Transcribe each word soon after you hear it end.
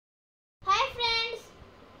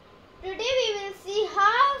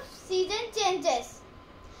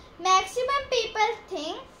Maximum people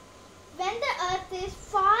think when the earth is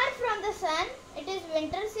far from the sun, it is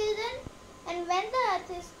winter season, and when the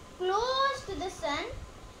earth is close to the sun,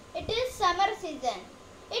 it is summer season.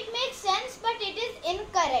 It makes sense, but it is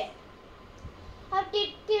incorrect. How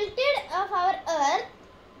tilted of our earth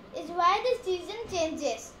is why the season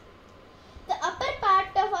changes. The upper part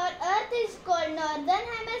of our earth is called Northern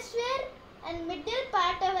Hemisphere, and middle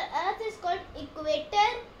part of our earth is called equator,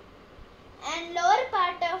 and lower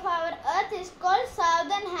part of our earth is called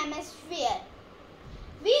Southern Hemisphere.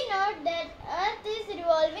 We know that earth is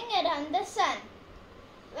revolving around the sun.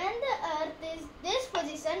 When the earth is this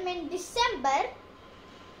position, in December,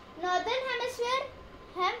 Northern Hemisphere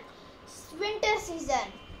have winter season,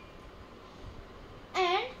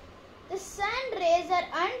 and the sun rays are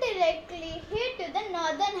indirectly hit to the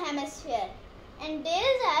Northern Hemisphere, and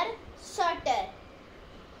days are shorter.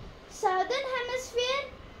 Southern Hemisphere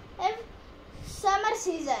have summer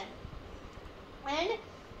season, and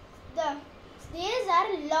the days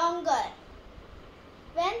are longer.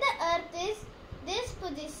 When the earth is this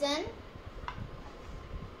position,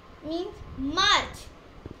 means March,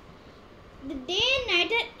 the day and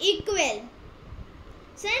night are equal.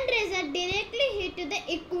 Sun rays are directly hit to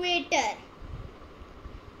the equator.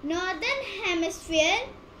 Northern Hemisphere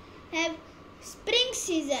have spring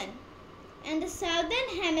season, and the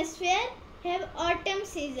Southern Hemisphere have autumn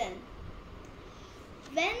season.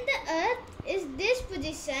 When the earth is this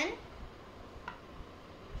position,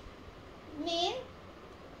 mean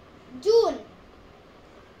June,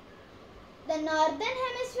 the Northern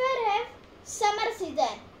Hemisphere have summer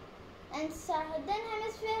season, and Southern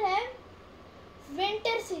Hemisphere have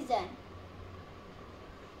winter season.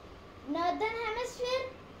 Northern Hemisphere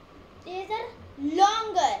days are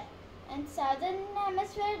longer, and Southern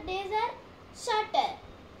Hemisphere days are shorter.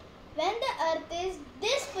 When the earth is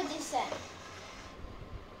this position,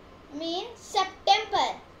 means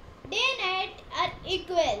September, day and night are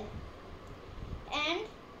equal, and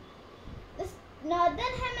the Northern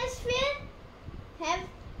Hemisphere have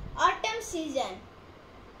autumn season,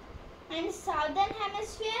 and Southern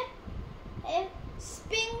Hemisphere have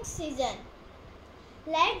spring season.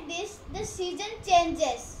 Like this, the season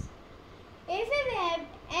changes. If you have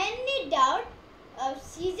any doubt of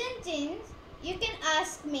season change, you can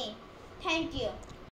ask me. Thank you.